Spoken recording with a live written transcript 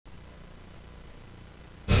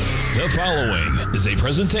The following is a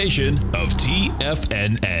presentation of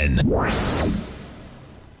TFNN.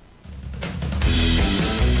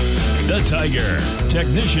 The Tiger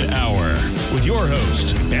Technician Hour with your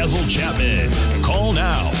host, Basil Chapman. Call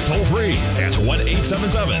now, toll free at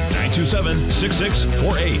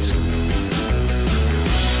 1-877-927-6648.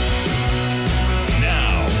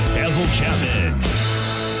 Now, Basil Chapman.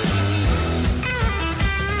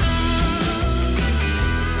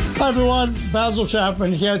 Hi everyone, Basil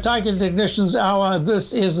Chapman here, Tiger Technicians Hour.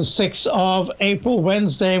 This is the 6th of April,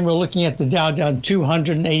 Wednesday, and we're looking at the Dow down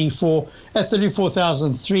 284 at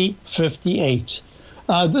 34,358.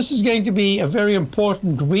 This is going to be a very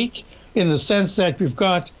important week in the sense that we've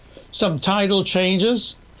got some tidal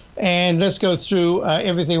changes, and let's go through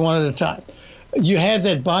everything one at a time. You had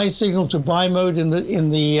that buy signal to buy mode in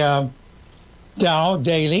the Dow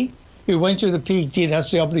daily. We went to the peak D. That's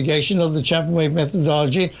the obligation of the Chapman wave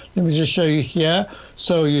methodology. Let me just show you here.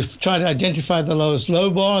 So you try to identify the lowest low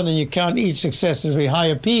bar, and then you count each successively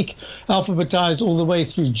higher peak, alphabetized all the way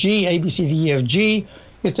through G, A, B, C, D, E, F, G.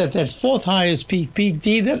 It's at that fourth highest peak, peak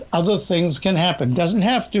D, that other things can happen. Doesn't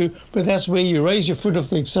have to, but that's where you raise your foot off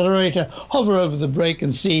the accelerator, hover over the brake,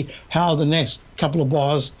 and see how the next couple of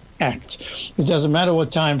bars act. It doesn't matter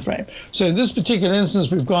what time frame. So in this particular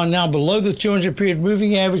instance, we've gone now below the 200 period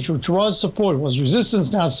moving average, which was support, was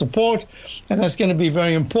resistance, now support, and that's going to be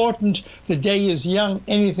very important. The day is young,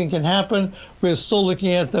 anything can happen. We're still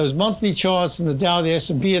looking at those monthly charts in the Dow, the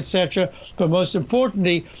S&P, etc. But most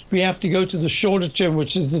importantly, we have to go to the shorter term,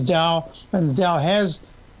 which is the Dow, and the Dow has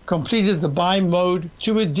completed the buy mode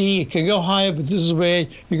to a D. It can go higher, but this is where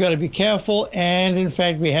you got to be careful. And in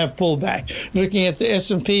fact, we have pulled back. Looking at the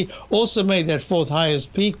S&P, also made that fourth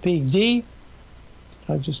highest peak, peak D.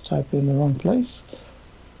 I just type in the wrong place.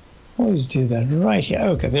 Always do that right here.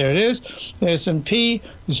 Okay, there it is. The S&P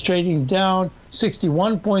is trading down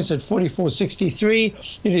 61 points at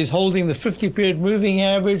 44.63. It is holding the 50-period moving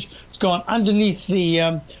average. It's gone underneath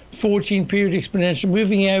the 14-period exponential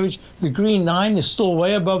moving average. The green 9 is still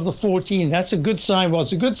way above the 14. That's a good sign. Well,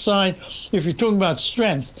 it's a good sign if you're talking about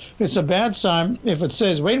strength. It's a bad sign if it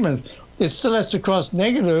says, wait a minute, it still has to cross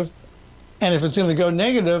negative, and if it's going to go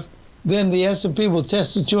negative, then the S&P will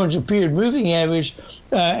test the 200-period moving average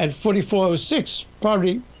at 44.06.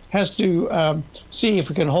 Probably has to see if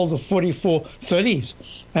it can hold the 44.30s.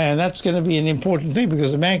 And that's going to be an important thing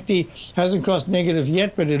because the MACD hasn't crossed negative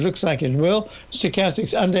yet, but it looks like it will.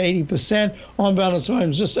 Stochastic's under 80%. On balance volume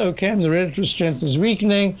is just okay, and the relative strength is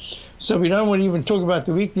weakening. So we don't want to even talk about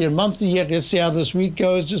the weekly and monthly yet. Let's see how this week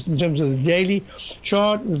goes just in terms of the daily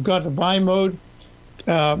chart. We've got a buy mode.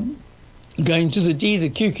 Going to the D, the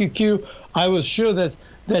QQQ, I was sure that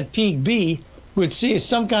peak B would see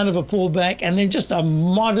some kind of a pullback and then just a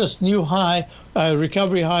modest new high,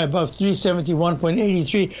 recovery high above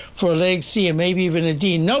 371.83 for a leg C and maybe even a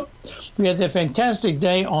D. Nope. We had that fantastic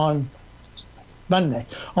day on Monday.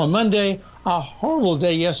 On Monday, a horrible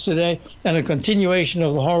day yesterday and a continuation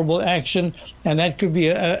of the horrible action, and that could be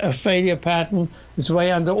a failure pattern. It's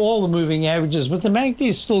way under all the moving averages, but the MACD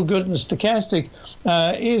is still good, and the stochastic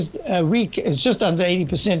is weak. It's just under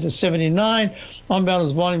 80% to 79. On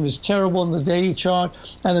balance volume is terrible in the daily chart,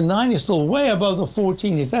 and the 9 is still way above the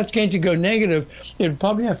 14. If that's going to go negative, it would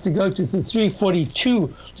probably have to go to the 342,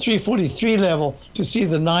 343 level to see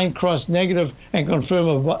the 9 cross negative and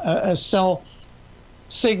confirm a sell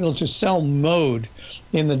signal to sell mode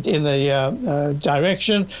in the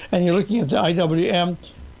direction. And you're looking at the IWM,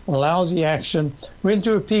 lousy action. Went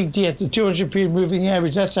to a peak D at the 200-period moving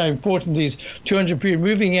average. That's how important these 200-period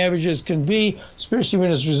moving averages can be, especially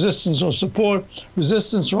when it's resistance or support.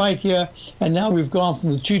 Resistance right here, and now we've gone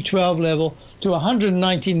from the 212 level to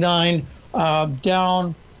 199,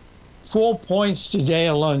 down 4 points today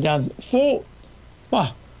alone. Down 4.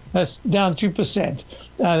 Wow, that's down 2%.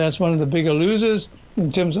 That's one of the bigger losers in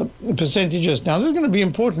terms of the percentages. Now, this is going to be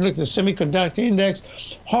important. Look, the semiconductor index,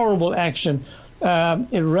 horrible action.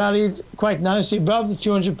 It rallied quite nicely above the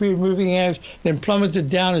 200-period moving average, then plummeted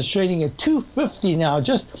down. It's trading at 250 now.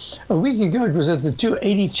 Just a week ago, it was at the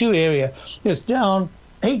 282 area. It's down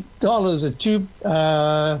 $8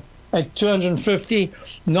 at 250.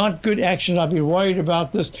 Not good action. I've been worried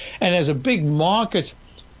about this. And as a big market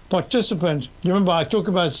participant, you remember I talk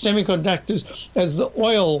about semiconductors as the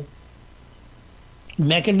oil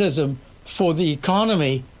mechanism for the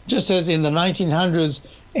economy, just as in the 1900s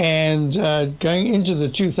and going into the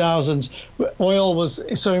 2000s, oil was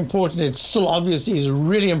so important. It still obviously is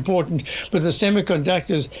really important, but the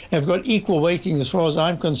semiconductors have got equal weighting as far as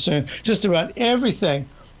I'm concerned. Just about everything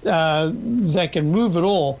that can move at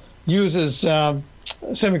all uses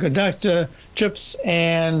semiconductor chips,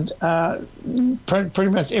 and pretty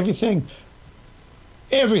much everything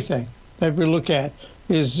that we look at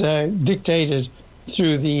is dictated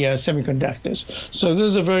through the semiconductors. So this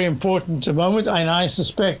is a very important moment, and I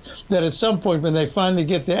suspect that at some point when they finally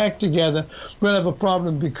get their act together, we'll have a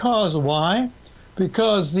problem. Because why?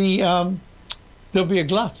 Because there'll be a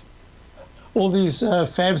glut. All these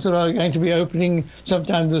fabs that are going to be opening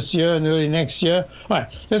sometime this year and early next year. All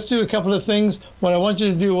right, let's do a couple of things. What I want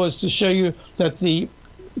you to do was to show you that the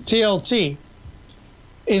TLT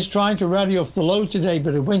is trying to rally off the low today,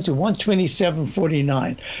 but it went to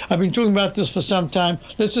 127.49. I've been talking about this for some time.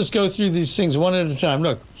 Let's just go through these things one at a time.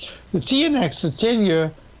 Look, the TNX, the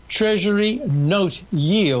 10-year Treasury note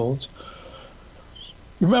yield.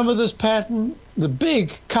 Remember this pattern? The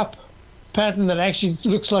big cup pattern that actually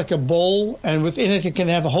looks like a bowl, and within it can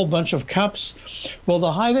have a whole bunch of cups. Well,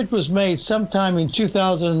 the high that was made sometime in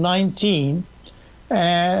 2019,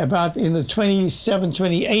 about in the 27,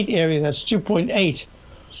 28 area, that's 2.8,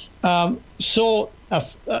 saw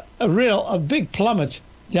a big plummet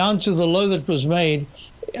down to the low that was made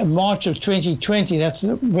in March of 2020. That's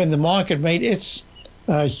when the market made its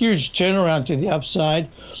huge turnaround to the upside,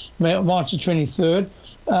 March the 23rd.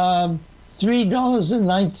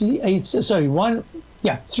 $3.98, sorry,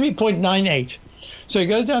 3.98. So it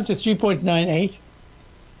goes down to 3.98.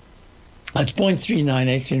 That's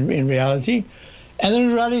 0.398 in reality. And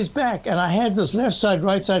then it rallies back. And I had this left side,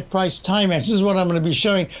 right side price time action. This is what I'm going to be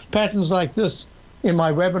showing, patterns like this in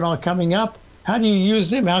my webinar coming up. How do you use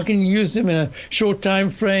them? How can you use them in a short time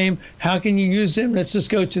frame? How can you use them? Let's just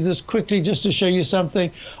go to this quickly just to show you something.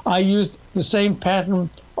 I used the same pattern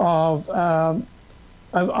of a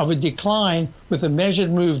decline with a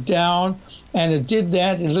measured move down, and it did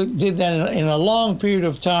that. It did that in a long period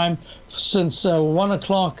of time since 1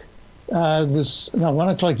 o'clock. 1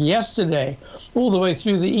 o'clock yesterday, all the way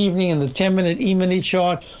through the evening in the 10-minute E-mini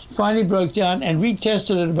chart, finally broke down and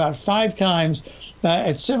retested it about 5 times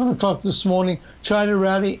at 7 o'clock this morning, tried to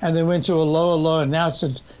rally, and then went to a lower low, and now it's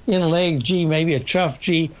an in-leg G, maybe a trough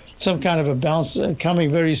G, some kind of a bounce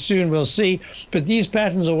coming very soon, we'll see. But these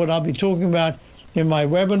patterns are what I'll be talking about in my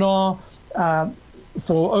webinar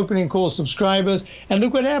for opening call subscribers. And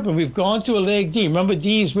look what happened. We've gone to a leg D. Remember,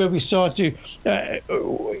 D is where we start to...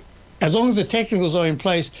 as long as the technicals are in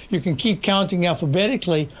place, you can keep counting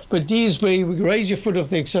alphabetically, but D is where you raise your foot off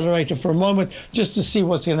the accelerator for a moment just to see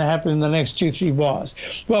what's going to happen in the next 2-3 bars.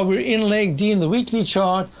 Well, we're in leg D in the weekly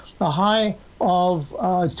chart, a high of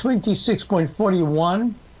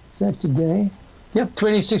 26.41. Is that today? Yep,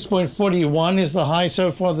 26.41 is the high so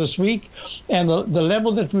far this week. And the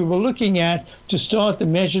level that we were looking at to start the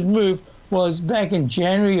measured move was back in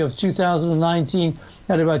January of 2019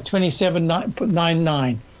 at about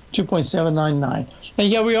 27.99. 2.799. And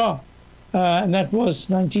here we are. And that was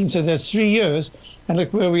 19, so that's 3 years. And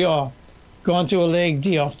look where we are. Gone to a leg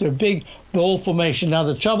D after a big ball formation. Now,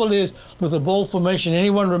 the trouble is with the ball formation,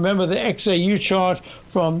 anyone remember the XAU chart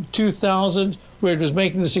from 2000 where it was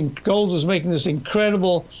making this, gold was making this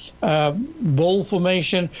incredible ball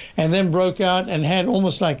formation and then broke out and had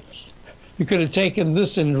almost like, you could have taken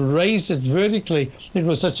this and raised it vertically. It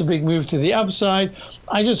was such a big move to the upside.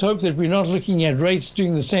 I just hope that we're not looking at rates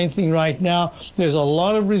doing the same thing right now. There's a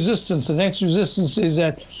lot of resistance. The next resistance is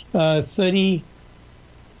at 32.48,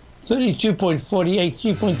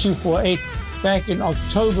 3.248 back in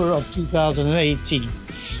October of 2018.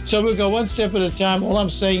 So we'll go one step at a time. All I'm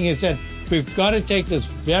saying is that we've got to take this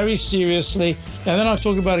very seriously. And then I'll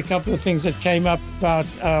talk about a couple of things that came up about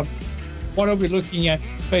what are we looking at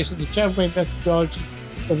based on the Chapman methodology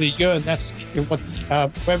for the year, and that's what the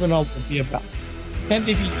webinar will be about. Can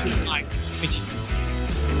they be utilized?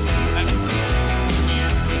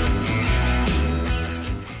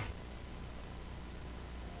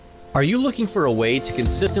 Are you looking for a way to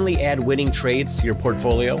consistently add winning trades to your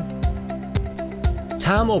portfolio?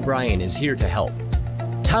 Tom O'Brien is here to help.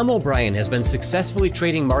 Tom O'Brien has been successfully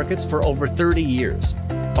trading markets for over 30 years.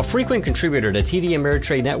 A frequent contributor to TD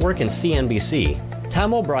Ameritrade Network and CNBC,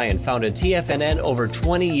 Tom O'Brien founded TFNN over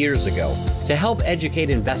 20 years ago to help educate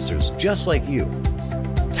investors just like you.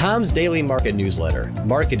 Tom's daily market newsletter,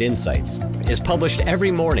 Market Insights, is published every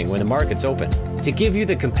morning when the markets open to give you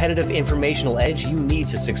the competitive informational edge you need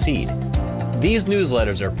to succeed. These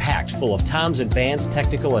newsletters are packed full of Tom's advanced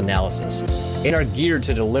technical analysis and are geared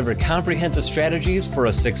to deliver comprehensive strategies for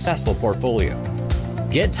a successful portfolio.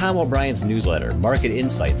 Get Tom O'Brien's newsletter, Market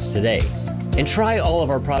Insights, today, and try all of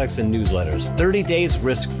our products and newsletters 30 days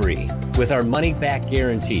risk-free with our money-back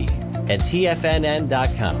guarantee at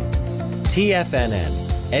TFNN.com.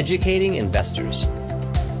 TFNN, educating investors.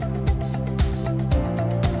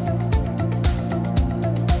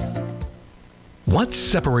 What's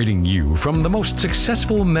separating you from the most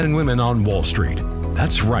successful men and women on Wall Street?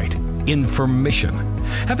 That's right, information.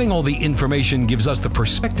 Having all the information gives us the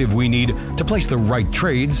perspective we need to place the right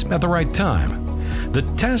trades at the right time. The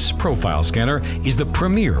TAS Profile Scanner is the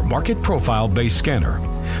premier market profile-based scanner.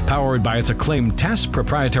 Powered by its acclaimed TAS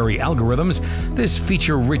proprietary algorithms, this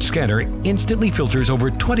feature-rich scanner instantly filters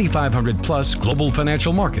over 2,500 plus global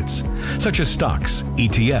financial markets, such as stocks,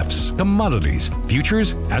 ETFs, commodities,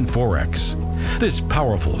 futures, and Forex. This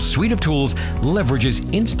powerful suite of tools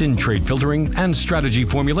leverages instant trade filtering and strategy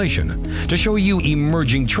formulation to show you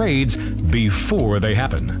emerging trades before they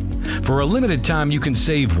happen. For a limited time, you can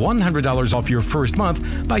save $100 off your first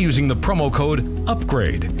month by using the promo code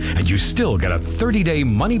UPGRADE, and you still get a 30-day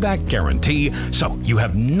money-back guarantee, so you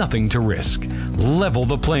have nothing to risk. Level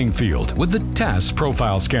the playing field with the TAS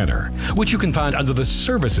Profile Scanner, which you can find under the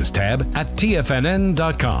Services tab at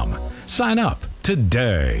TFNN.com. Sign up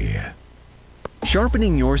today.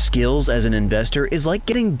 Sharpening your skills as an investor is like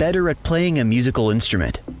getting better at playing a musical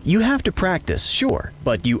instrument. You have to practice, sure,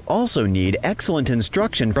 but you also need excellent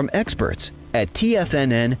instruction from experts. At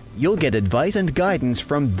TFNN, you'll get advice and guidance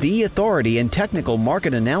from the authority in technical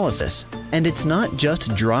market analysis. And it's not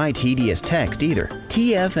just dry, tedious text either.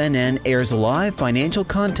 TFNN airs live financial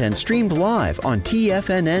content streamed live on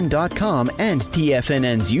TFNN.com and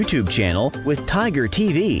TFNN's YouTube channel with Tiger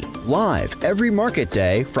TV, live every market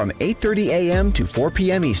day from 8:30 a.m. to 4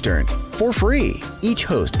 p.m. Eastern. For free. Each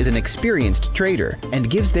host is an experienced trader and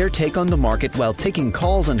gives their take on the market while taking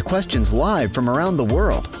calls and questions live from around the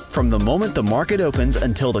world. From the moment the market opens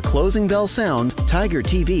until the closing bell sounds, Tiger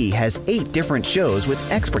TV has 8 different shows with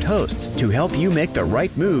expert hosts to help you make the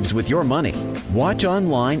right moves with your money. Watch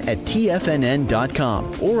online at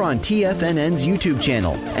TFNN.com or on TFNN's YouTube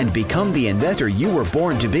channel and become the investor you were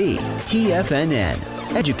born to be. TFNN,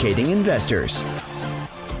 educating investors.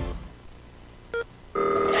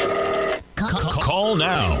 Call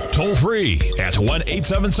now, toll free at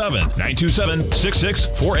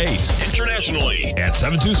 1-877-927-6648. Internationally at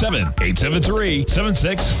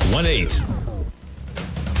 727-873-7618.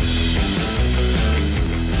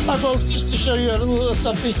 Hi folks, just to show you a little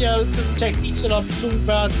something here, the techniques that I'm talking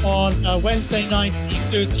about on Wednesday night, the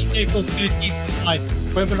 13th, April 13th, my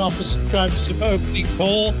webinar for subscribers to opening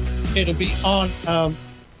call. It'll be on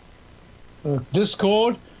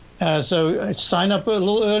Discord. So sign up a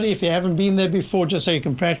little early if you haven't been there before, just so you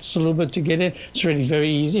can practice a little bit to get in. It's really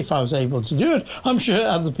very easy. If I was able to do it, I'm sure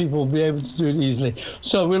other people will be able to do it easily.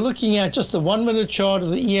 So we're looking at just the 1-minute chart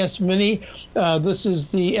of the ES Mini. This is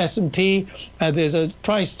the S&P. There's a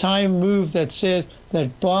price time move that says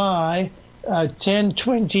that by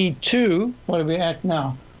 10:22, what are we at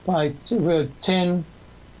now? We're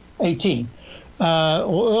 10:18.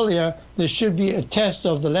 Or earlier, there should be a test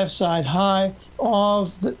of the left side high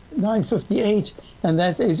of the 958, and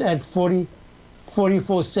that is at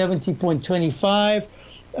 4470.25.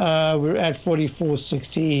 We're at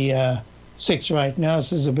 4466 right now.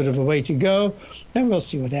 So this is a bit of a way to go, and we'll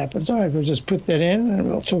see what happens. All right, we'll just put that in, and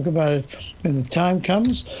we'll talk about it when the time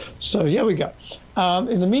comes. So here we go.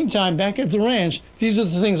 In the meantime, back at the ranch, these are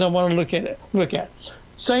the things I want to look at.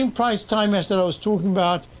 Same price time as that I was talking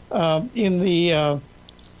about in the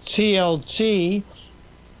TLT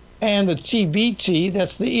and the TBT.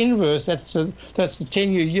 That's the inverse. That's the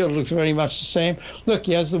 10-year yield. Looks very much the same. Look,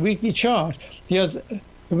 here's the weekly chart. Here's the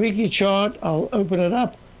weekly chart. I'll open it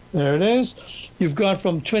up. There it is. You've got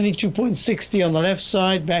from 22.60 on the left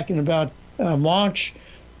side back in about March,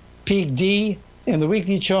 peak D. In the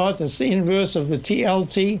weekly chart, that's the inverse of the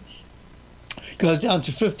TLT. Goes down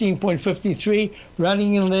to 15.53,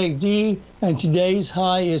 running in leg D, and today's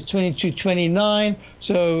high is 22.29.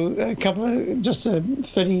 So a couple of, just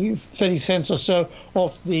 30 cents or so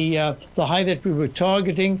off the high that we were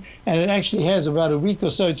targeting, and it actually has about a week or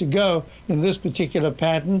so to go in this particular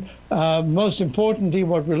pattern. Most importantly,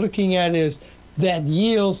 what we're looking at is that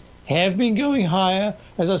yields have been going higher.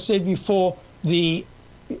 As I said before, the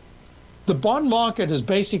bond market has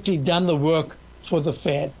basically done the work for the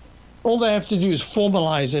Fed. All they have to do is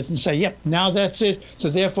formalize it and say, yep, now that's it. So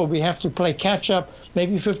therefore, we have to play catch up.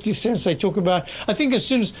 Maybe 50 cents they talk about. I think as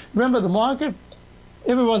soon as, remember the market,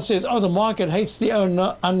 everyone says, oh, the market hates the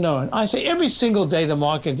unknown. I say every single day the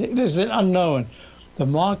market, there's an unknown. The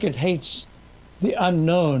market hates the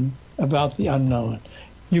unknown about the unknown.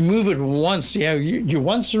 You move it once, you're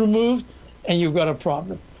once removed, and you've got a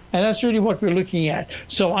problem. And that's really what we're looking at.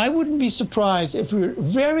 So I wouldn't be surprised if we're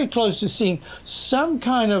very close to seeing some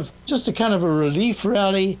kind of, just a kind of a relief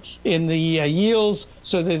rally in the yields,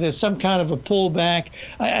 so that there's some kind of a pullback.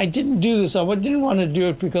 I didn't do this. I didn't want to do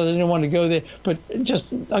it because I didn't want to go there. But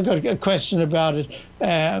just, I got a question about it,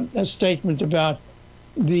 a statement about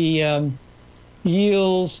the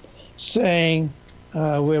yields saying,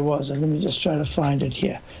 where was it? Let me just try to find it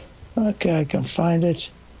here. Okay, I can find it.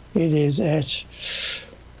 It is at,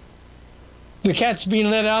 the cat's been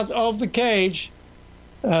let out of the cage.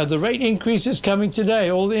 The rate increase is coming today.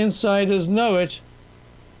 All the insiders know it.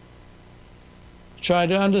 Try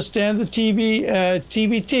to understand the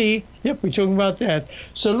TBT. Yep, we're talking about that.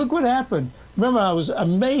 So look what happened. Remember, I was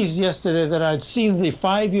amazed yesterday that I'd seen the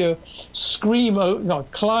 5-year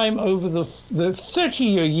climb over the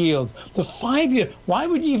 30-year yield. The 5-year, why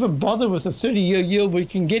would you even bother with a 30-year yield where you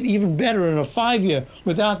can get even better in a 5-year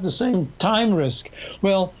without the same time risk?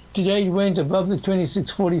 Well, today it went above the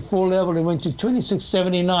 2644 level. It went to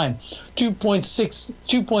 2679,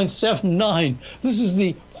 2.79. This is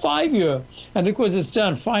the 5-year. And look what it's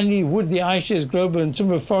done. Finally, wood, the iShares Global and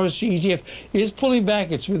Timber Forestry ETF is pulling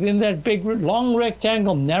back. It's within that big, long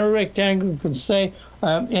rectangle, narrow rectangle. You can stay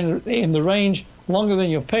in the range longer than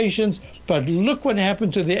your patience. But look what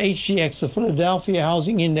happened to the HGX, the Philadelphia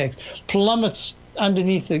Housing Index. Plummets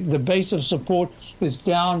underneath the base of support, is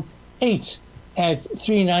down 8 at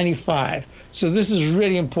 395. So this is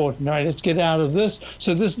really important. All right, let's get out of this.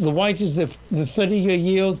 So this, the white is the 30-year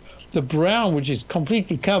yield. The brown, which is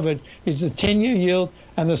completely covered, is the 10-year yield,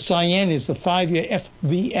 and the cyan is the 5-year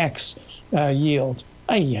FVX yield.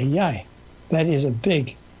 Ay. That is a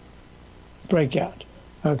big breakout.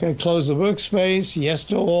 Okay, close the workspace. Yes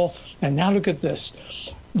to all. And now look at this.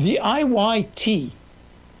 The IYT.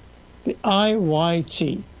 The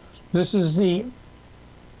IYT. This is the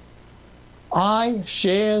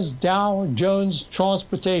iShares Dow Jones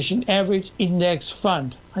Transportation Average Index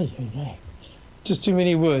Fund. Just too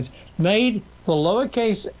many words. Made the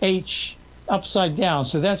lowercase h upside down.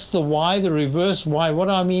 So that's the Y, the reverse Y. What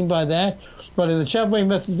do I mean by that? Well, in the Chapman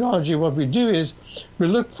methodology, what we do is we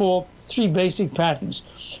look for 3 basic patterns.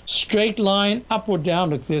 Straight line, up or down.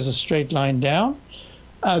 Look, there's a straight line down.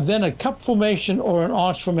 Then a cup formation or an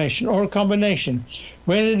arch formation or a combination.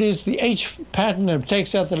 When it is the H pattern and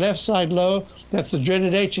takes out the left side low, that's the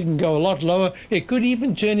dreaded H. It can go a lot lower. It could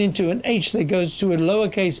even turn into an H that goes to a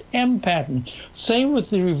lowercase m pattern. Same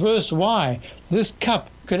with the reverse Y. This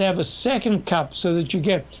cup could have a second cup so that you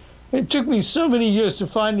get, it took me so many years to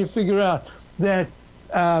finally figure out that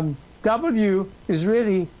W is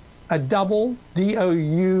really a double,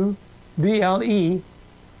 D-O-U-B-L-E,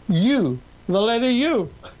 U. The letter U.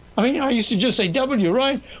 I mean, I used to just say W,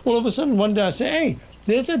 right? All of a sudden, one day I say, hey,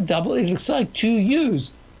 there's a double. It looks like 2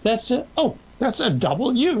 U's. That's a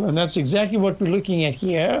double U. And that's exactly what we're looking at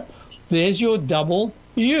here. There's your double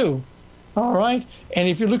U. All right. And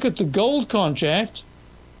if you look at the gold contract,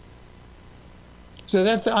 so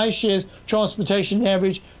that's the iShares Transportation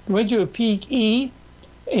Average. Went to a peak E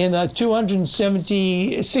in the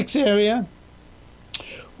 276 area.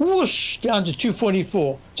 Whoosh, down to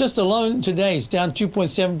 244. Just alone today is down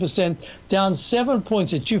 2.7%, down 7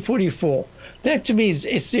 points at 244. That to me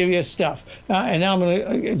is serious stuff. And now I'm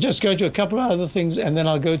going to just go to a couple of other things, and then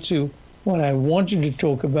I'll go to what I wanted to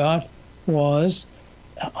talk about was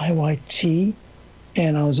IYT,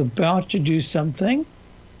 and I was about to do something.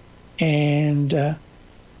 And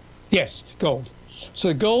yes, gold.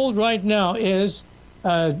 So gold right now is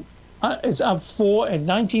it's up 4 at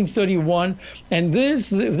 1931, and there's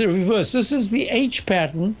the reverse. This is the H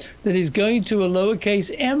pattern that is going to a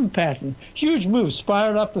lowercase m pattern. Huge move,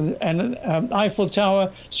 spiral up, and Eiffel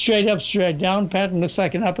Tower, straight up, straight down pattern. Looks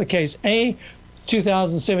like an uppercase A.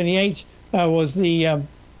 2078 was the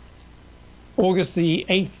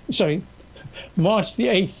March the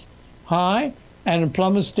 8th high, and it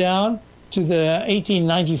plummets down to the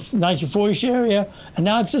 1894-ish area, and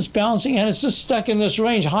now it's just bouncing, and it's just stuck in this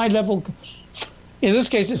range, high level. In this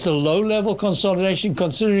case, it's a low-level consolidation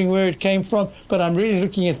considering where it came from, but I'm really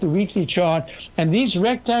looking at the weekly chart, and these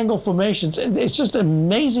rectangle formations, it's just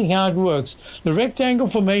amazing how it works. The rectangle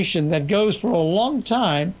formation that goes for a long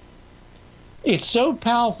time, it's so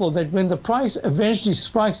powerful that when the price eventually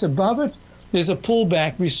spikes above it, there's a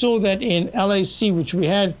pullback. We saw that in LAC, which we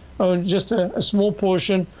had just a small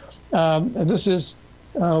portion. This is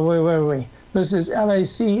where were we? This is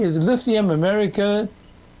LAC, is Lithium America's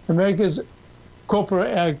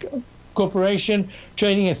corporation,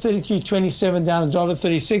 trading at 33.27, down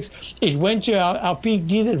 $1.36. It went to our peak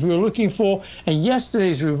D that we were looking for, and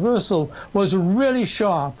yesterday's reversal was really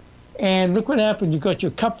sharp. And look what happened. You got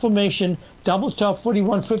your cup formation, double top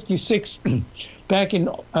 41.56 back in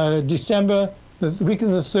December, the week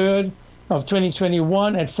of the 3rd of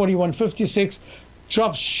 2021 at 41.56,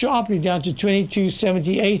 drops sharply down to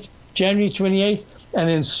 22.78 January 28th, and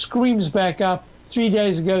then screams back up. 3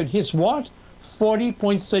 days ago, it hits what?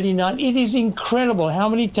 40.39. It is incredible how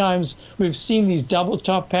many times we've seen these double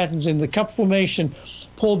top patterns in the cup formation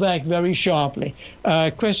pull back very sharply.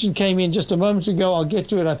 Question came in just a moment ago. I'll get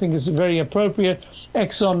to it. I think it's very appropriate.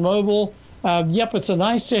 ExxonMobil. Yep, it's a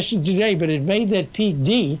nice session today, but it made that peak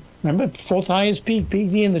D. Remember, fourth highest peak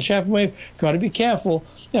D in the Chapman wave. Got to be careful.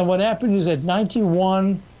 And what happened is at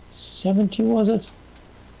 91.70, was it?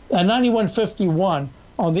 91.51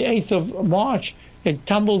 on the 8th of March, it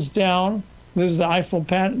tumbles down. This is the Eiffel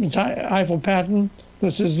pattern.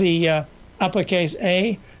 This is the uppercase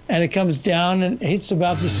A, and it comes down and hits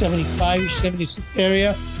about the 75, 76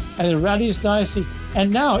 area, and it rallies nicely.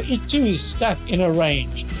 And now it too is stuck in a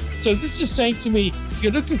range. So this is saying to me, if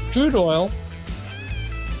you look at crude oil,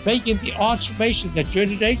 making the arch formation, that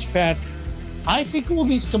dreaded H pattern, I think all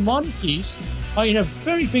these commodities are in a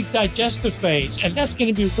very big digestive phase, and that's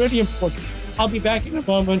going to be really important. I'll be back in a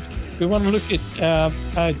moment. We want to look at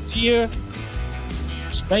Deere.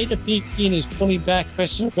 Spade of peak and is pulling back.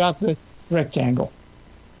 Question about the rectangle.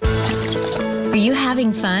 Are you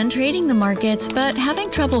having fun trading the markets, but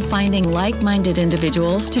having trouble finding like-minded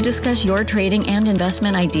individuals to discuss your trading and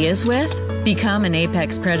investment ideas with? Become an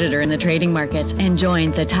apex predator in the trading markets and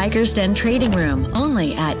join the Tiger's Den Trading Room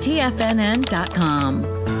only at TFNN.com.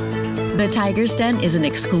 The Tiger's Den is an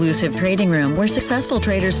exclusive trading room where successful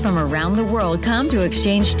traders from around the world come to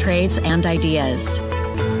exchange trades and ideas.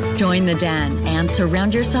 Join the den and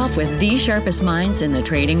surround yourself with the sharpest minds in the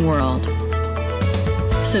trading world.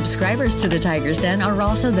 Subscribers to the Tiger's Den are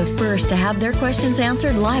also the first to have their questions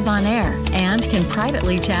answered live on air and can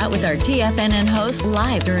privately chat with our TFNN hosts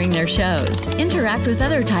live during their shows. Interact with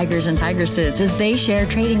other Tigers and Tigresses as they share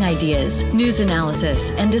trading ideas, news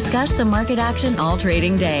analysis, and discuss the market action all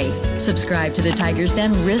trading day. Subscribe to the Tiger's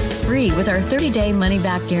Den risk-free with our 30-day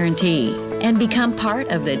money-back guarantee and become part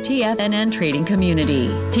of the TFNN trading community.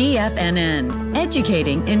 TFNN,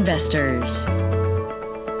 educating investors.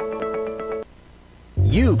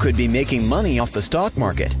 You could be making money off the stock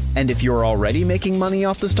market. And if you're already making money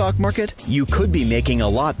off the stock market, you could be making a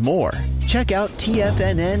lot more. Check out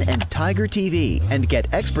TFNN and Tiger TV and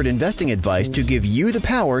get expert investing advice to give you the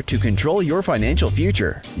power to control your financial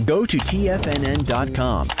future. Go to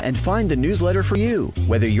TFNN.com and find the newsletter for you.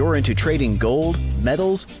 Whether you're into trading gold,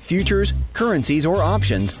 metals, futures, currencies, or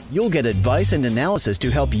options, you'll get advice and analysis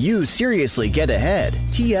to help you seriously get ahead.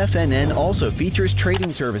 TFNN also features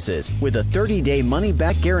trading services with a 30-day money-back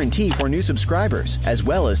guarantee for new subscribers, as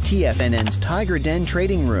well as TFNN's Tiger Den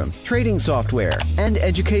Trading Room, trading software, and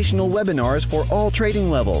educational webinars for all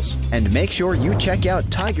trading levels. And make sure you check out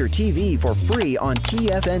Tiger TV for free on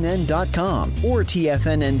TFNN.com or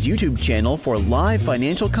TFNN's YouTube channel for live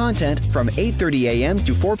financial content from 8:30 a.m.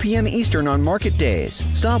 to 4 p.m. Eastern on market days.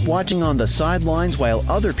 Stop watching on the sidelines while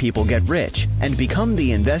other people get rich and become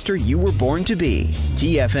the investor you were born to be.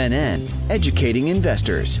 TFNN, educating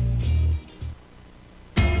investors.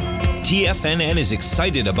 TFNN is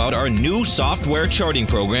excited about our new software charting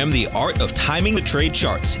program, The Art of Timing the Trade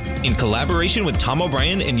Charts. In collaboration with Tom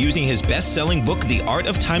O'Brien and using his best-selling book, The Art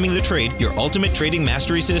of Timing the Trade, Your Ultimate Trading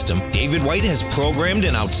Mastery System, David White has programmed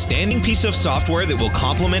an outstanding piece of software that will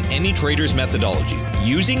complement any trader's methodology.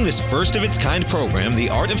 Using this first-of-its-kind program, The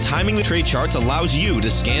Art of Timing the Trade Charts allows you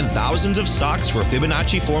to scan thousands of stocks for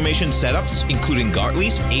Fibonacci formation setups, including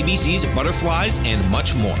Gartley's, ABC's, butterflies, and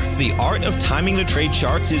much more. The Art of Timing the Trade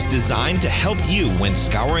Charts is designed to help you when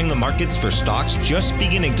scouring the markets for stocks just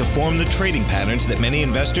beginning to form the trading patterns that many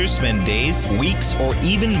investors spend days, weeks, or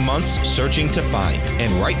even months searching to find.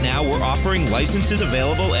 And right now, we're offering licenses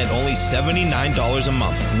available at only $79 a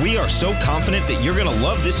month. We are so confident that you're going to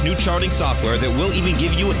love this new charting software that will even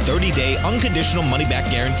give you a 30-day unconditional money-back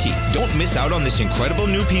guarantee. Don't miss out on this incredible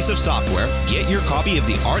new piece of software. Get your copy of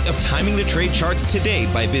The Art of Timing the Trade Charts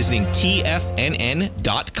today by visiting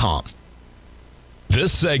TFNN.com.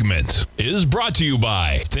 This segment is brought to you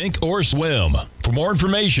by Thinkorswim. For more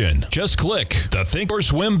information, just click the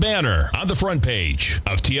Thinkorswim banner on the front page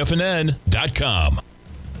of TFNN.com.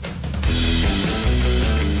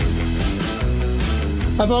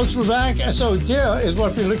 Hi, folks, we're back. So Deere is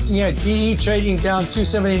what we're looking at. DE trading down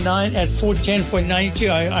 279 at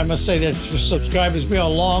 410.92. I must say that for subscribers, we are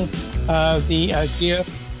long the Deere.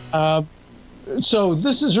 So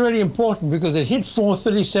this is really important because it hit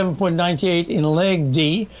 437.98 in leg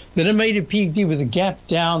D. Then it made a peak D with a gap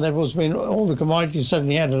down. That was when all the commodities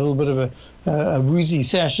suddenly had a little bit of a woozy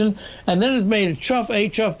session. And then it made a trough A,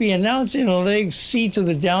 trough B, and now it's in a leg C to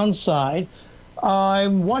the downside.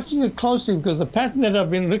 I'm watching it closely because the pattern that I've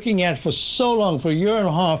been looking at for so long, for a year and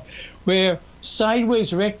a half, where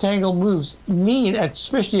sideways rectangle moves mean,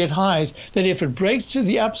 especially at highs, that if it breaks to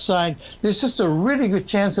the upside, there's just a really good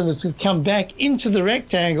chance that it's going to come back into the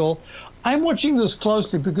rectangle. I'm watching this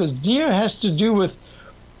closely because deer has to do with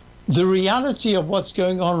the reality of what's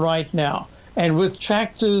going on right now. And with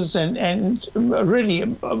tractors and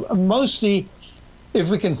really mostly, if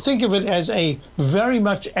we can think of it as a very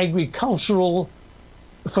much agricultural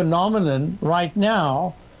phenomenon right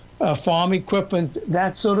now, farm equipment,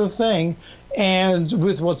 that sort of thing. And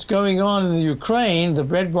with what's going on in the Ukraine, the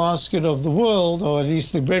breadbasket of the world, or at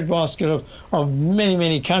least the breadbasket of many,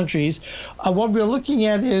 many countries, what we're looking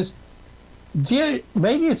at is,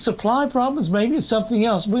 maybe it's supply problems, maybe it's something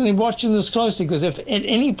else. We're going to be watching this closely because if at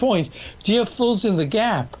any point deer fills in the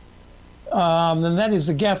gap, then that is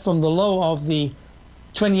the gap from the low of the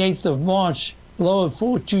 28th of March, low of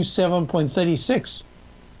 427.36,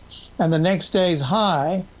 and the next day's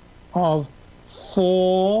high of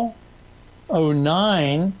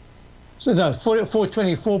 409, so no,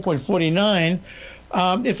 424.49.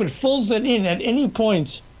 If it fills that in at any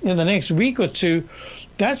point in the next week or two,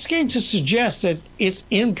 that's going to suggest that it's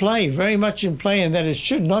in play, very much in play, and that it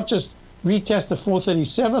should not just retest the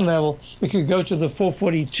 437 level, it could go to the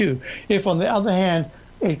 442. If, on the other hand,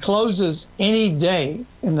 it closes any day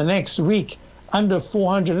in the next week under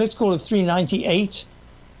 400, let's call it 398,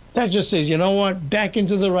 that just says, you know what, back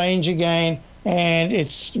into the range again, and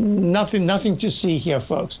it's nothing to see here,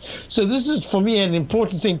 folks. So this is, for me, an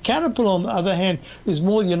important thing. Caterpillar, on the other hand, is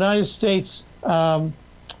more United States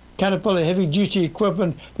Caterpillar heavy-duty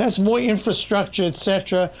equipment. That's more infrastructure,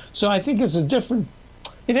 etc. So I think it's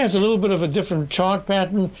it has a little bit of a different chart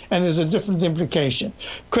pattern, and there's a different implication.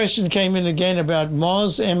 Question came in again about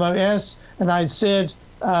MOS, MOS, and I'd said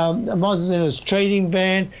MOS is in its trading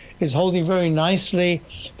band, is holding very nicely.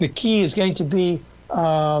 The key is going to be,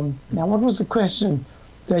 now what was the question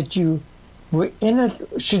that you were in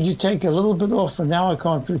it? Should you take a little bit off? And now I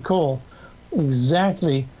can't recall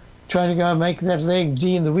exactly. Trying to go and make that leg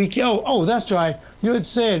D in the weekly. Oh, that's right. You had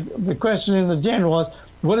said the question in the den was,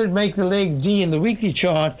 would it make the leg D in the weekly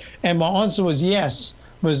chart? And my answer was yes.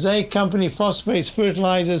 Mosaic Company, phosphates,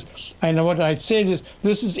 fertilizers. And what I'd said is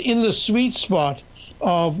this is in the sweet spot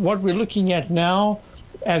of what we're looking at now.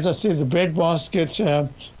 As I said, the breadbasket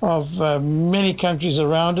of many countries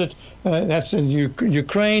around it. That's in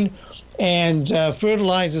Ukraine. And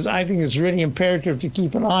fertilizers, I think, is really imperative to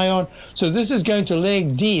keep an eye on. So this is going to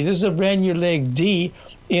leg D. This is a brand new leg D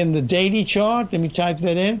in the daily chart. Let me type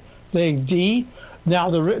that in, leg D.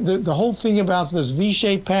 Now, the whole thing about this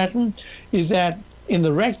V-shaped pattern is that in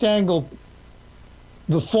the rectangle,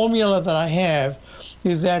 the formula that I have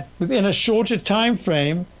is that within a shorter time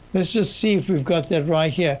frame, let's just see if we've got that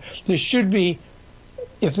right here. There should be,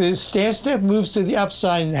 if the stair step moves to the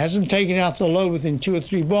upside and hasn't taken out the low within 2 or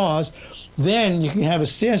 3 bars, then you can have a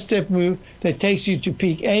stair step move that takes you to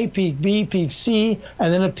peak A, peak B, peak C,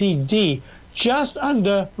 and then a peak D, just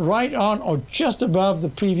under, right on, or just above the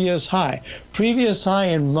previous high. Previous high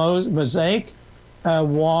in Mosaic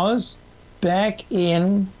was back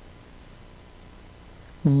in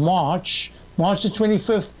March the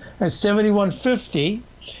 25th at 71.50,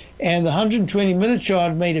 and the 120-minute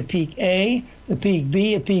chart made a peak A, a peak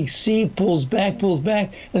B, a peak C, pulls back,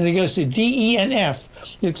 and then it goes to D, E, and F.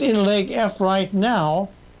 It's in leg F right now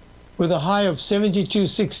with a high of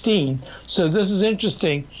 72.16. So this is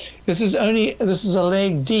interesting. This is a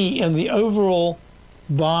leg D in the overall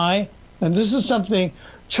buy, and this is something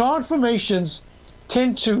chart formations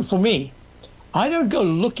tend to, for me, I don't go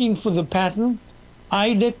looking for the pattern.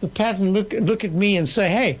 I let the pattern look at me and say,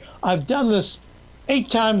 hey, I've done this 8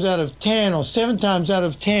 times out of 10 or 7 times out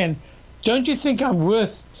of 10. Don't you think I'm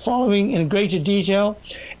worth following in greater detail?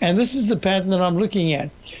 And this is the pattern that I'm looking at.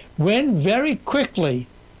 When very quickly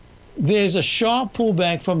there's a sharp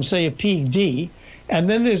pullback from, say, a peak D, and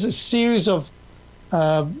then there's a series of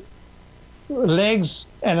legs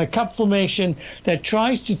and a cup formation that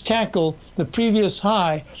tries to tackle the previous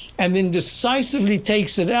high and then decisively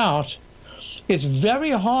takes it out, it's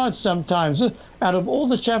very hard sometimes. Out of all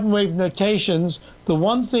the Chapman wave notations, the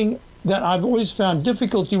one thing that I've always found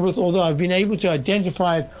difficulty with, although I've been able to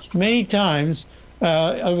identify it many times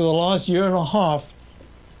over the last year and a half,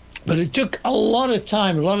 but it took a lot of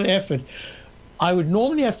time, a lot of effort. I would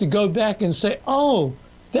normally have to go back and say, oh,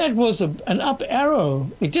 that was an up arrow.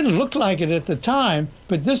 It didn't look like it at the time,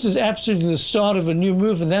 but this is absolutely the start of a new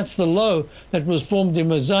move, and that's the low that was formed in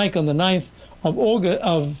Mosaic on the 9th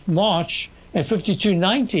of March at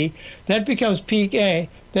 52.90. That becomes peak A.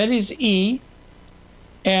 That is E,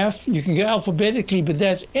 F. You can go alphabetically, but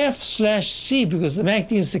that's F/C because the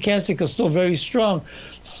MACD and stochastic are still very strong.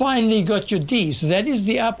 Finally got your D. So that is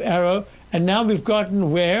the up arrow, and now we've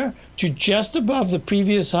gotten where? To just above the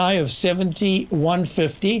previous high of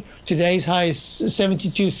 71.50. Today's high is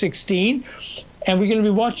 72.16, and we're going to be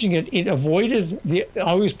watching it. It avoided I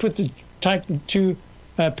always type the two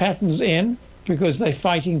patterns in because they're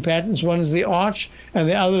fighting patterns. One is the arch, and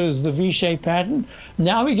the other is the V-shaped pattern.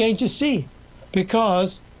 Now we're going to see,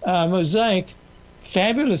 because Mosaic,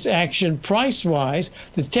 fabulous action price-wise.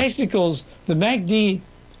 The technicals, the MACD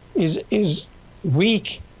is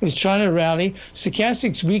weak. It's trying to rally.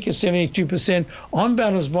 Stochastic's weak at 72%. On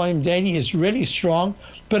balance volume daily is really strong,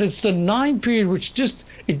 but it's the 9 period which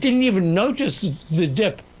it didn't even notice the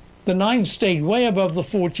dip. The 9 stayed way above the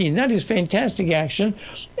 14. That is fantastic action.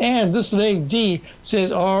 And this leg D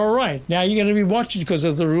says, all right, now you're going to be watching because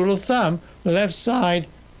of the rule of thumb. The left side,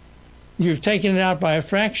 you've taken it out by a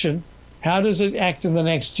fraction. How does it act in the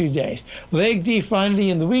next 2 days? Leg D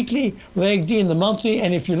finally in the weekly, leg D in the monthly,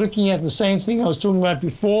 and if you're looking at the same thing I was talking about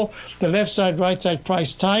before, the left side, right side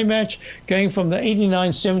price time match, going from the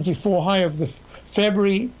 89.74 high of the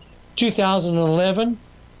February 2011,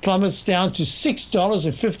 plummets down to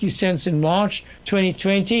 $6.50 in March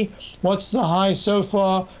 2020. What's the high so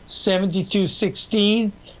far?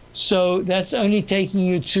 72.16. So that's only taking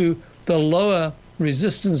you to the lower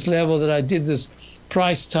resistance level that I did this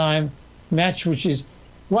price time match, which is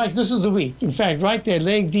right. This is the week. In fact, right there,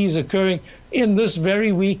 leg D is occurring in this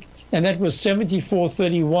very week, and that was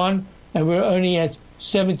 74.31, and we're only at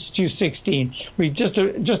 72.16. We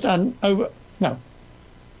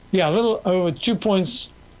a little over 2 points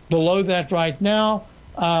below that right now.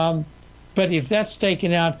 But if that's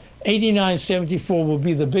taken out, 89.74 will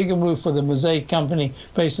be the bigger move for the Mosaic company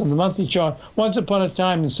based on the monthly chart. Once upon a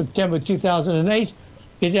time in September 2008,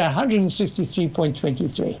 it had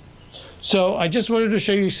 163.23. So I just wanted to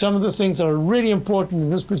show you some of the things that are really important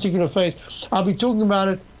in this particular phase. I'll be talking about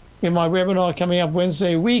it in my webinar coming up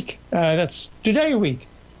Wednesday a week. That's today a week.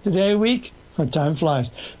 Today a week. Oh, time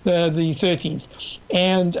flies. The 13th.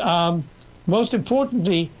 And most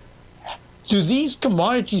importantly, do these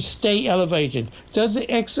commodities stay elevated? Does the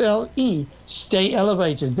XLE stay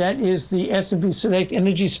elevated? That is the S&P Select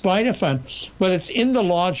Energy Spider Fund. Well, it's in the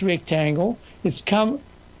large rectangle. It's come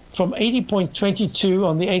from 80.22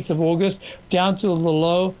 on the 8th of August down to the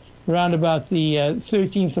low around about the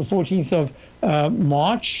 13th or 14th of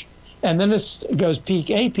March. And then it goes peak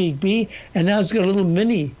A, peak B, and now it's got a little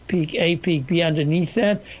mini peak A, peak B underneath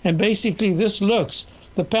that. And basically this looks,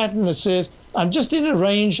 the pattern that says, I'm just in a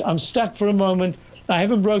range, I'm stuck for a moment, I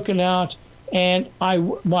haven't broken out, and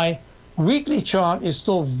my weekly chart is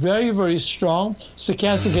still very, very strong.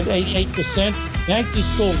 Stochastic at 8%. MACD is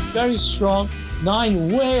still very strong.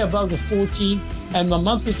 9 way above the 14, and the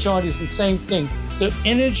monthly chart is the same thing. So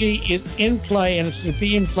energy is in play, and it's going to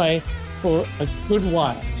be in play for a good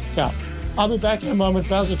while to come. I'll be back in a moment.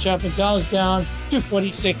 Basil Chapman, Dow's down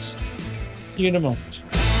 246. See you in a moment.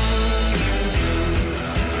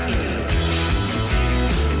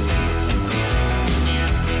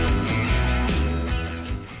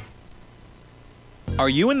 Are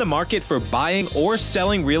you in the market for buying or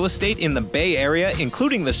selling real estate in the Bay Area,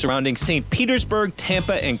 including the surrounding St. Petersburg,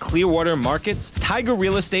 Tampa, and Clearwater markets? Tiger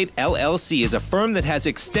Real Estate LLC is a firm that has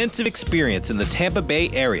extensive experience in the Tampa Bay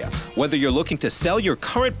area. Whether you're looking to sell your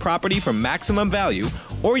current property for maximum value,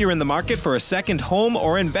 or you're in the market for a second home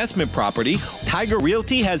or investment property, Tiger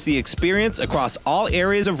Realty has the experience across all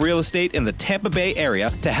areas of real estate in the Tampa Bay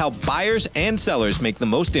area to help buyers and sellers make the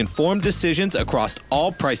most informed decisions across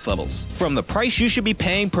all price levels. From the price you should be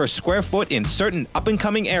paying per square foot in certain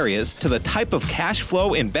up-and-coming areas to the type of cash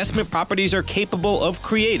flow investment properties are capable of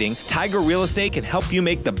creating, Tiger Real Estate can help you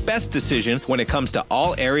make the best decision when it comes to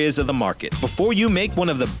all areas of the market. Before you make one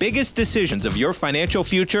of the biggest decisions of your financial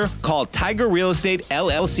future, call Tiger Real Estate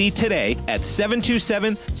LLC today at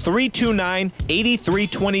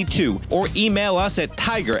 727-329-8322 or email us at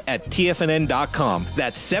tiger@tfnn.com.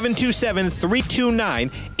 That's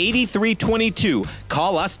 727-329-8322.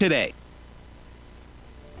 Call us today.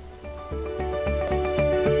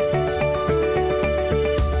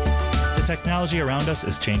 The technology around us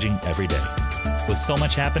is changing every day. With so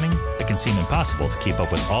much happening, it can seem impossible to keep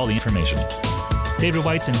up with all the information. David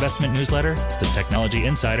White's investment newsletter, The Technology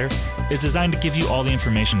Insider, is designed to give you all the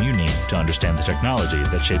information you need to understand the technology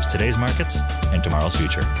that shapes today's markets and tomorrow's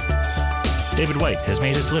future. David White has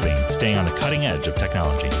made his living staying on the cutting edge of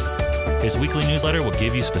technology. His weekly newsletter will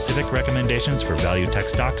give you specific recommendations for value tech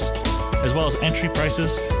stocks, as well as entry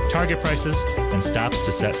prices, target prices, and stops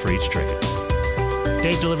to set for each trade.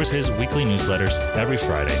 Dave delivers his weekly newsletters every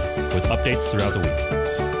Friday with updates throughout the week.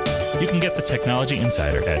 You can get the Technology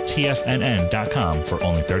Insider at TFNN.com for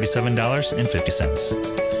only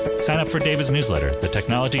 $37.50. Sign up for David's newsletter, The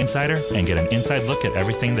Technology Insider, and get an inside look at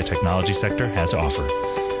everything the technology sector has to offer.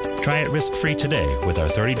 Try it risk-free today with our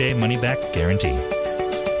 30-day money-back guarantee.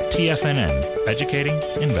 TFNN, educating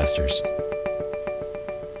investors.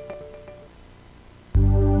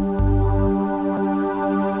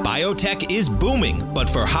 Biotech is booming, but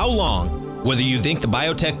for how long? Whether you think the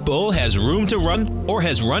biotech bull has room to run or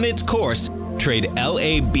has run its course, trade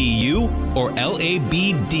LABU or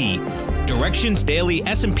LABD. Direction's daily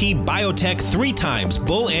S&P Biotech 3 times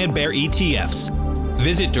bull and bear ETFs.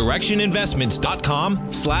 Visit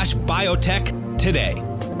directioninvestments.com/biotech today.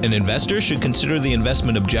 An investor should consider the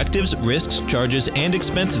investment objectives, risks, charges, and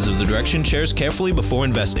expenses of the Direction shares carefully before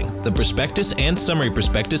investing. The prospectus and summary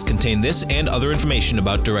prospectus contain this and other information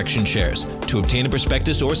about Direction shares. To obtain a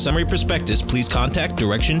prospectus or summary prospectus, please contact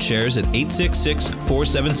Direction shares at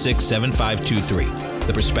 866-476-7523.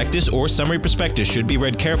 The prospectus or summary prospectus should be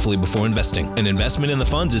read carefully before investing. An investment in the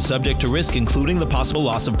funds is subject to risk, including the possible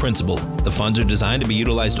loss of principal. The funds are designed to be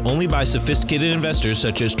utilized only by sophisticated investors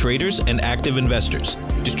such as traders and active investors.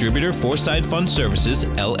 Distributor Foreside Fund Services,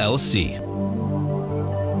 LLC.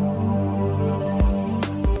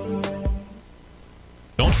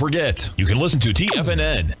 Don't forget, you can listen to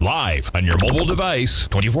TFNN live on your mobile device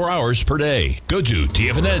 24 hours per day. Go to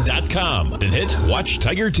TFNN.com, then hit Watch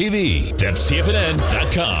Tiger TV. That's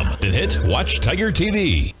TFNN.com, then hit Watch Tiger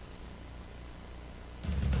TV.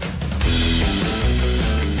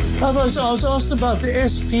 I was asked about the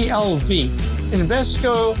SPLV,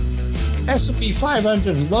 Invesco S&P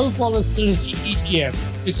 500 Low Volatility ETF.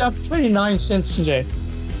 It's up 29 cents today.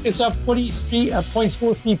 It's up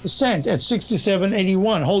 43.43% at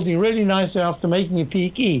 67.81, holding really nicely after making a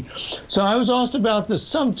peak E. So I was asked about this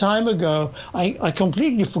some time ago. I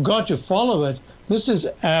completely forgot to follow it. This is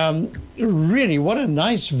really, what a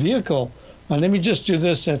nice vehicle. Let me just do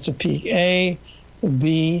this. That's a peak A,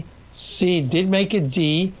 B, C. Did make a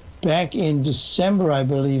D back in December, I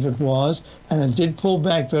believe it was, and it did pull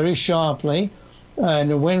back very sharply, and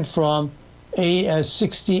it went from a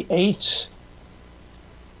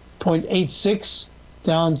 68.86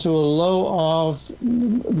 down to a low of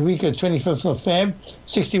the week of 25th of Feb,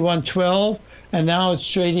 61.12, and now it's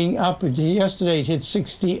trading up. Yesterday it hit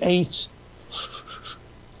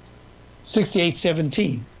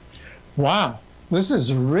 68.17. Wow, this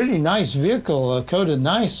is a really nice vehicle, Coda.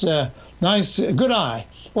 Nice, good eye.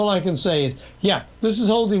 All I can say is, yeah, this is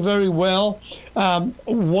holding very well.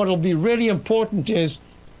 What'll be really important is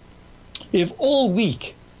if all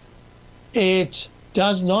week it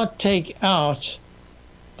does not take out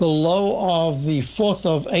the low of the 4th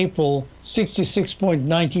of April,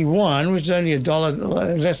 66.91, which is only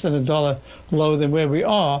less than $1 lower than where we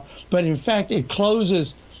are. But in fact, it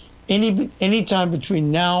closes any time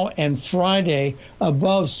between now and Friday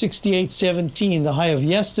above 68.17, the high of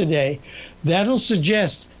yesterday. That'll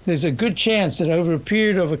suggest there's a good chance that over a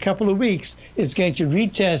period of a couple of weeks, it's going to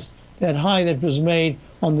retest that high that was made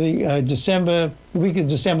on the week of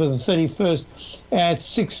December the 31st at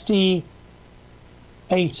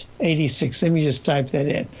 68.86. Let me just type that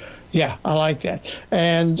in. Yeah, I like that.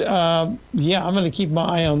 And yeah, I'm going to keep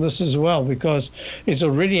my eye on this as well because it's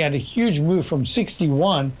already had a huge move from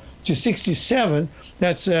 61 to 67.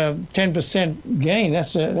 That's a 10% gain.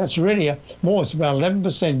 That's really more. It's about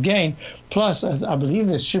 11% gain. Plus, I believe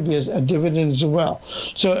there should be a dividend as well.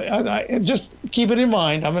 So I just keep it in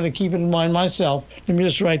mind. I'm going to keep it in mind myself. Let me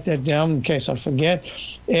just write that down in case I forget.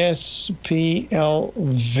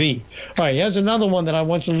 SPLV. All right, here's another one that I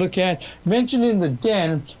want to look at. Mentioned in the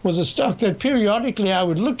den was a stock that periodically I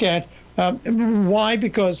would look at. Why?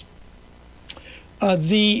 Because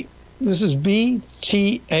this is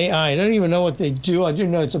BTAI. I don't even know what they do. I do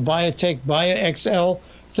know it's a biotech, BioXL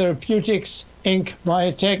Therapeutics, Inc.,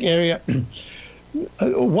 biotech area.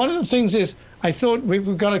 One of the things is I thought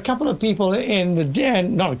we've got a couple of people in the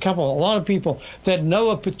den, not a couple, a lot of people that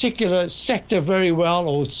know a particular sector very well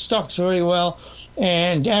or stocks very well.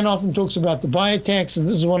 And Dan often talks about the biotechs, and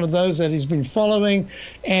this is one of those that he's been following.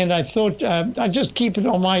 And I thought I'd just keep it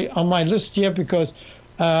on my list here because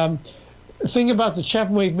the thing about the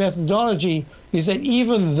Chapman wave methodology is that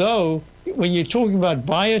even though when you're talking about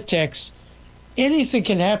biotechs, anything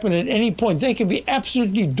can happen at any point. They can be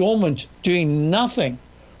absolutely dormant, doing nothing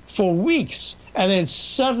for weeks, And then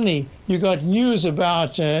suddenly you got news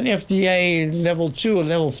about an FDA level 2 or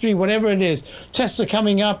level 3, whatever it is. Tests are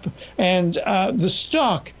coming up, and the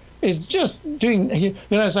stock is just doing,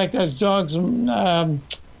 it's like those dogs. My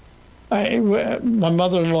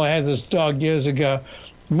mother-in-law had this dog years ago.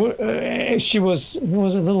 She was a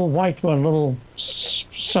little white one,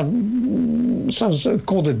 some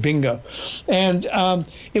called it Bingo. And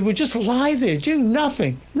it would just lie there doing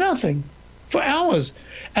nothing for hours.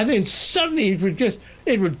 And then suddenly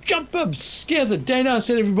it would jump up, scare the daylights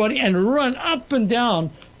out of everybody, and run up and down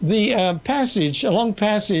the a long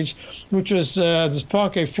passage, which was this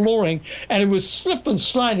parquet flooring, and it would slip and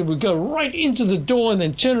slide. It would go right into the door and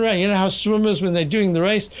then turn around. You know how swimmers, when they're doing the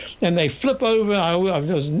race, and they flip over. I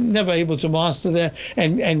was never able to master that,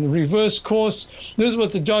 and reverse course. This is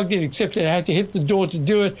what the dog did, except it had to hit the door to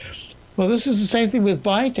do it. Well, this is the same thing with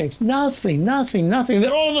biotechs. Nothing.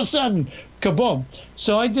 Then all of a sudden, kaboom.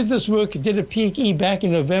 So I did this work, did a peak E back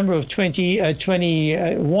in November of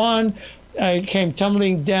 2021. It came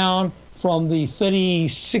tumbling down from the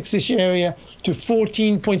 36-ish area to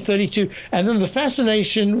 14.32. And then the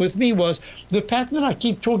fascination with me was the pattern that I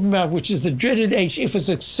keep talking about, which is the dreaded H. If a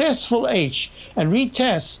successful H and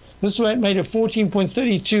retests, this way it made a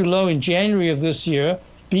 14.32 low in January of this year,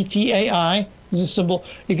 BTAI is a symbol.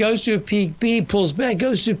 It goes to a peak B, pulls back,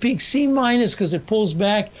 goes to a peak C minus because it pulls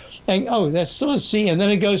back. And, that's still a C. And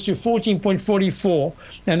then it goes to 14.44.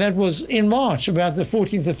 And that was in March, about the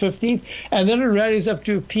 14th or 15th. And then it rallies up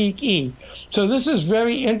to a peak E. So this is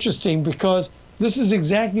very interesting because this is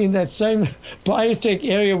exactly in that same biotech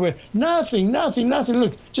area where nothing.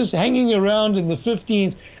 Look, just hanging around in the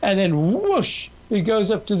 15s. And then whoosh, it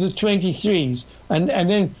goes up to the 23s. And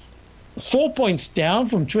then 4 points down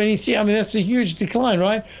from 23. I mean, that's a huge decline,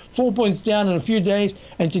 right? 4 points down in a few days,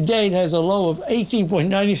 and today it has a low of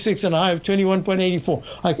 18.96 and a high of 21.84.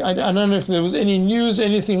 I don't know if there was any news,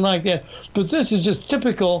 anything like that, but this is just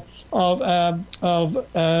typical of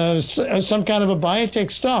some kind of a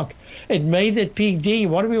biotech stock. It made that peak D.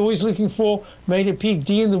 What are we always looking for? Made a peak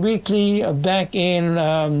D in the weekly back in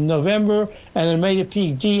November, and then made a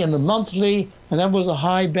peak D in the monthly, and that was a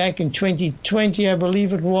high back in 2020, I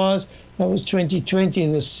believe it was. That was 2020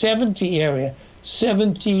 in the 70 area.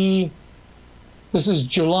 70, this is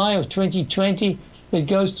July of 2020. It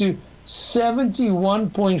goes to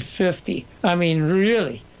 71.50. I mean,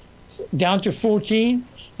 really, down to 14,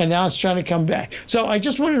 and now it's trying to come back. So I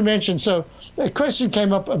just wanted to mention, so a question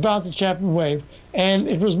came up about the Chapman wave, and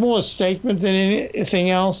it was more a statement than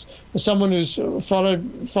anything else. Someone who's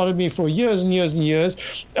followed me for years and years and years.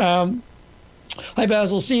 Hi,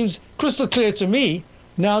 Basil. Seems crystal clear to me.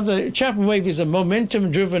 Now, the Chapman wave is a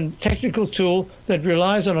momentum-driven technical tool that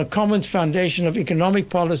relies on a common foundation of economic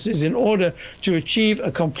policies in order to achieve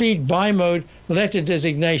a complete buy mode letter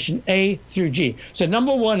designation A through G. So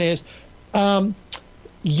number one is,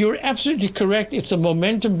 you're absolutely correct. It's a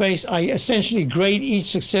momentum-based. I essentially grade each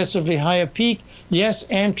successively higher peak. Yes,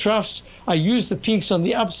 and troughs. I use the peaks on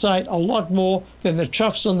the upside a lot more than the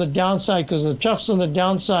troughs on the downside, because the troughs on the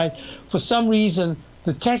downside, for some reason,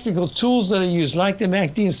 the technical tools that I use, like the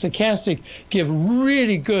MACD and stochastic, give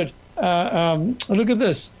really good, look at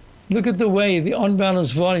this. Look at the way the on-balance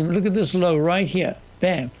volume, look at this low right here,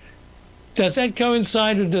 bam. Does that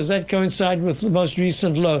coincide, or does that coincide with the most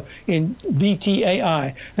recent low in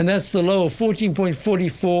BTAI? And that's the low of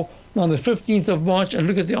 14.44 on the 15th of March. And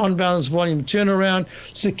look at the on-balance volume turnaround.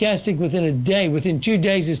 Stochastic within a day, within 2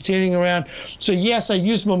 days is turning around. So yes, I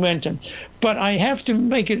use momentum. But I have to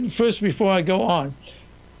make it first before I go on.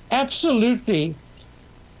 Absolutely,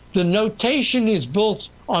 the notation is built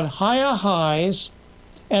on higher highs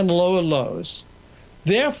and lower lows.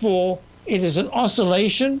 Therefore, it is an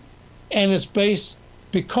oscillation, and it's based,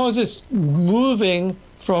 because it's moving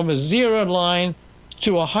from a zero line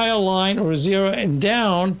to a higher line or a zero and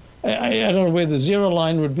down. I don't know where the zero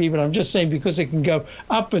line would be, but I'm just saying because it can go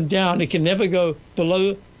up and down, it can never go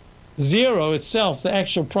below zero itself, the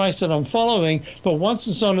actual price that I'm following. But once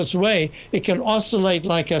it's on its way, it can oscillate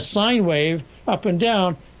like a sine wave up and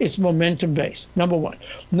down. It's momentum based, number one.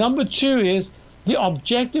 Number two is the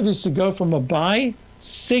objective is to go from a buy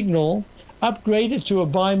signal upgraded to a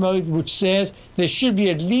buy mode, which says there should be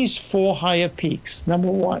at least 4 higher peaks, number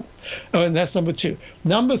one. Oh, and that's number two.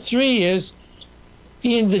 Number three is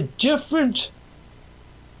in the different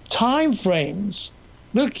time frames.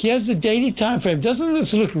 Look, here's the daily time frame. Doesn't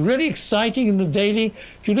this look really exciting in the daily?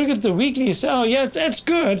 If you look at the weekly, you say, oh, yeah, that's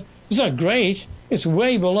good. It's not great. It's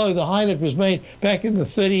way below the high that was made back in the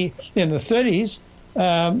 30s.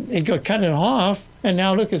 It got cut in half, and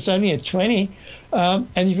now look, it's only at 20. And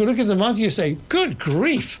if you look at the month, you say, good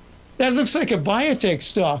grief, that looks like a biotech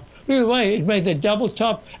stock. Look at the way it made that double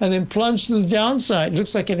top and then plunged to the downside. It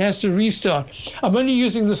looks like it has to restart. I'm only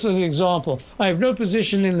using this as an example. I have no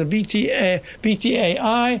position in the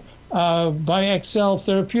BTAI by XL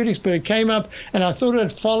Therapeutics, but it came up, and I thought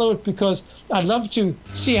I'd follow it because I'd love to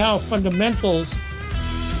see how fundamentals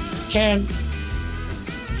can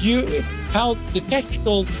how the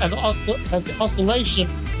technicals and the oscillation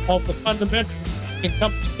of the fundamentals can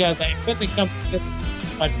come together. And when they come together,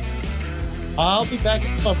 I'll be back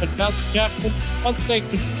in a moment. Basil Chapman, one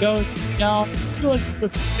segment going down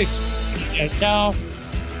 256, and now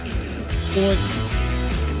for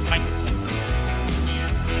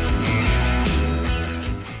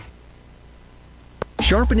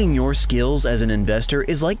Sharpening your skills as an investor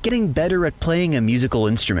is like getting better at playing a musical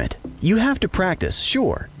instrument. You have to practice,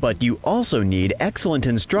 sure, but you also need excellent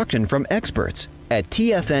instruction from experts. At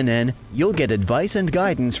TFNN, you'll get advice and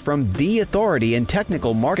guidance from the authority in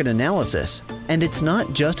technical market analysis. And it's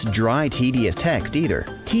not just dry, tedious text either.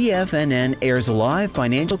 TFNN airs live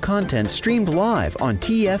financial content streamed live on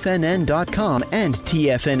TFNN.com and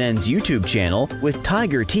TFNN's YouTube channel with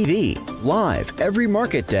Tiger TV, live every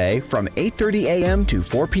market day from 8:30 a.m. to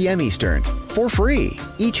 4 p.m. Eastern, for free.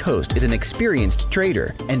 Each host is an experienced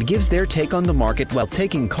trader and gives their take on the market while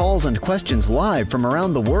taking calls and questions live from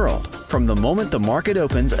around the world. From the moment the market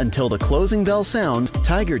opens until the closing bell sounds,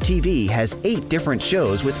 Tiger TV has 8 different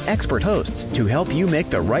shows with expert hosts to help you make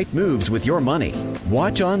the right moves with your money.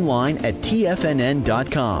 Watch online at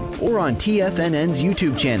TFNN.com or on TFNN's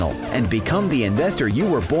YouTube channel and become the investor you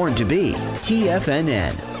were born to be.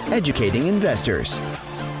 TFNN, educating investors.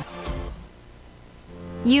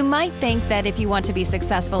 You might think that if you want to be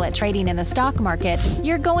successful at trading in the stock market,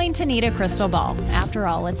 you're going to need a crystal ball. After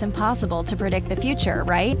all, it's impossible to predict the future,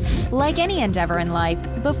 right? Like any endeavor in life,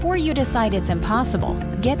 before you decide it's impossible,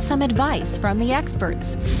 get some advice from the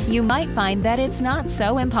experts. You might find that it's not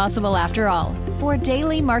so impossible after all. For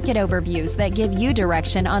daily market overviews that give you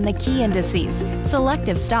direction on the key indices,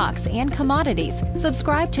 selective stocks, and commodities,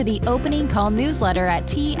 subscribe to the Opening Call newsletter at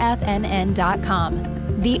TFNN.com.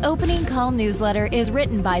 The Opening Call newsletter is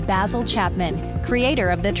written by Basil Chapman,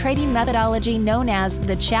 creator of the trading methodology known as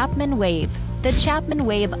the Chapman Wave. The Chapman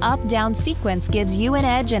Wave up-down sequence gives you an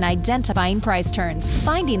edge in identifying price turns,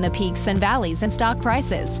 finding the peaks and valleys in stock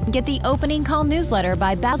prices. Get the Opening Call newsletter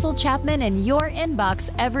by Basil Chapman in your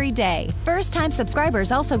inbox every day. First-time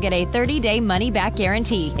subscribers also get a 30-day money-back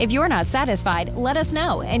guarantee. If you're not satisfied, let us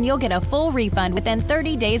know, and you'll get a full refund within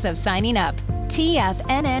 30 days of signing up.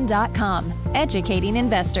 TFNN.com, educating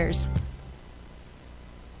investors.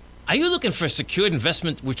 Are you looking for a secured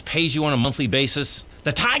investment which pays you on a monthly basis?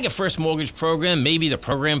 The Tiger First Mortgage Program may be the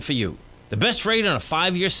program for you. The best rate on a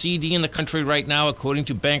 5-year CD in the country right now, according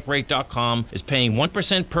to Bankrate.com, is paying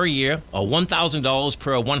 1% per year or $1,000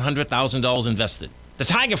 per $100,000 invested. The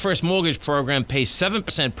Tiger First Mortgage Program pays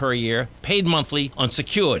 7% per year, paid monthly, on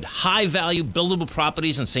secured, high-value buildable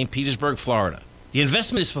properties in St. Petersburg, Florida. The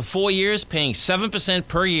investment is for 4 years, paying 7%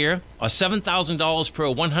 per year or $7,000 per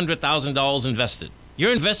 $100,000 invested.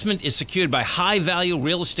 Your investment is secured by high-value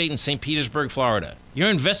real estate in St. Petersburg, Florida. Your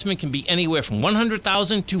investment can be anywhere from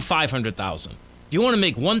 $100,000 to $500,000. Do you want to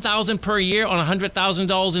make $1,000 per year on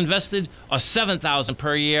 $100,000 invested or $7,000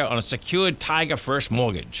 per year on a secured Tiger First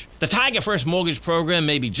mortgage? The Tiger First Mortgage Program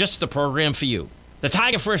may be just the program for you. The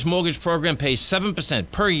Tiger First Mortgage Program pays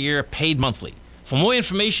 7% per year, paid monthly. For more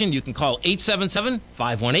information, you can call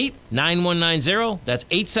 877-518-9190. That's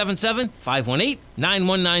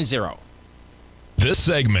 877-518-9190. This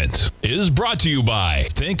segment is brought to you by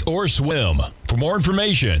Thinkorswim. For more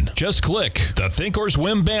information, just click the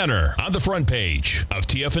Thinkorswim banner on the front page of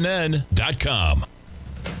TFNN.com.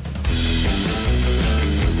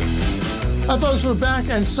 Hi folks, we're back,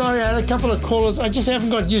 and sorry I had a couple of callers. I just haven't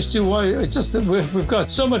got used to why. It's just that we've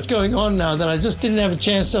got so much going on now that I just didn't have a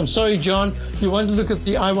chance. I'm sorry, John. You want to look at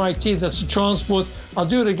the IYT, that's the transport. I'll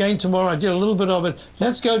do it again tomorrow. I did a little bit of it.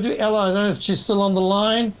 Let's go to Ella. I don't know if she's still on the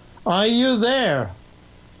line. Are you there,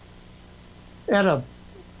 Ella?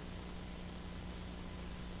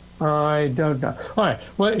 I don't know. All right.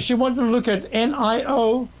 Well, she wanted to look at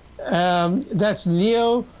NIO. That's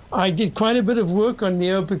NEO. I did quite a bit of work on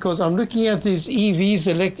NEO because I'm looking at these EVs,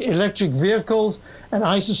 electric vehicles, and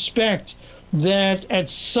I suspect that at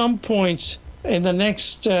some point in the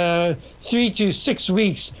next 3 to 6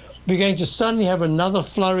 weeks, We're going to suddenly have another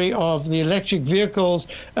flurry of the electric vehicles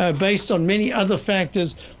based on many other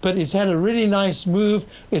factors, but it's had a really nice move.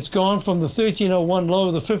 It's gone from the 1301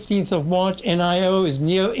 low, the 15th of March. NIO is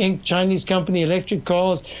Neo Inc., Chinese company, electric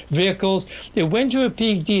cars, vehicles. It went to a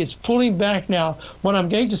peak D. It's pulling back now. What I'm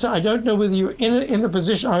going to say, I don't know whether you're in the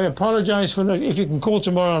position. I apologize for if you can call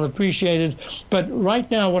tomorrow, I'll appreciate it. But right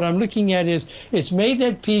now, what I'm looking at is it's made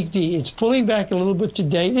that peak D. It's pulling back a little bit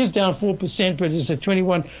today. It is down 4%, but it's at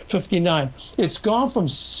 21.59. It's gone from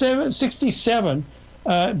 67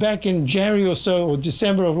 back in January or so, or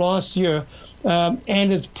December of last year, and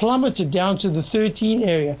it's plummeted down to the 13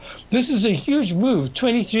 area. This is a huge move.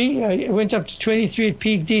 23, it went up to 23 at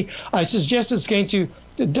peak D. I suggest it's going to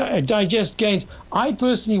digest gains. I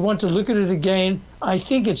personally want to look at it again. I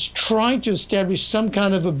think it's trying to establish some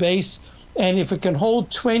kind of a base, and if it can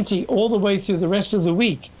hold 20 all the way through the rest of the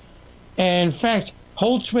week, and in fact,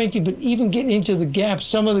 hold 20, but even get into the gap,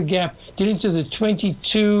 some of the gap, get into the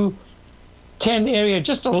 22.10 area,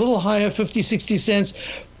 just a little higher, 50, 60 cents.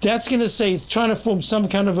 That's going to say trying to form some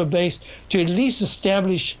kind of a base to at least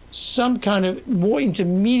establish some kind of more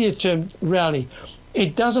intermediate term rally.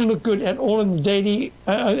 It doesn't look good at all in the daily,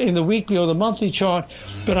 in the weekly or the monthly chart,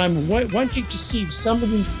 but I'm wanting to see some of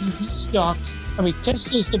these EV stocks. I mean,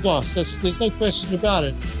 Tesla's the boss. There's no question about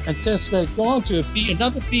it. And Tesla has gone to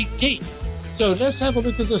another peak D. So let's have a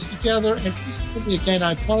look at this together. And please forgive me again.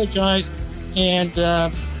 I apologize. And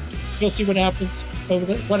we'll see what happens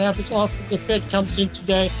what happens after the Fed comes in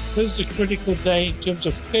today. This is a critical day in terms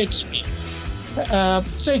of Fed speak.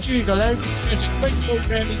 Stay tuned, Larry. It's a great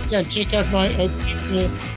program. Check out my opening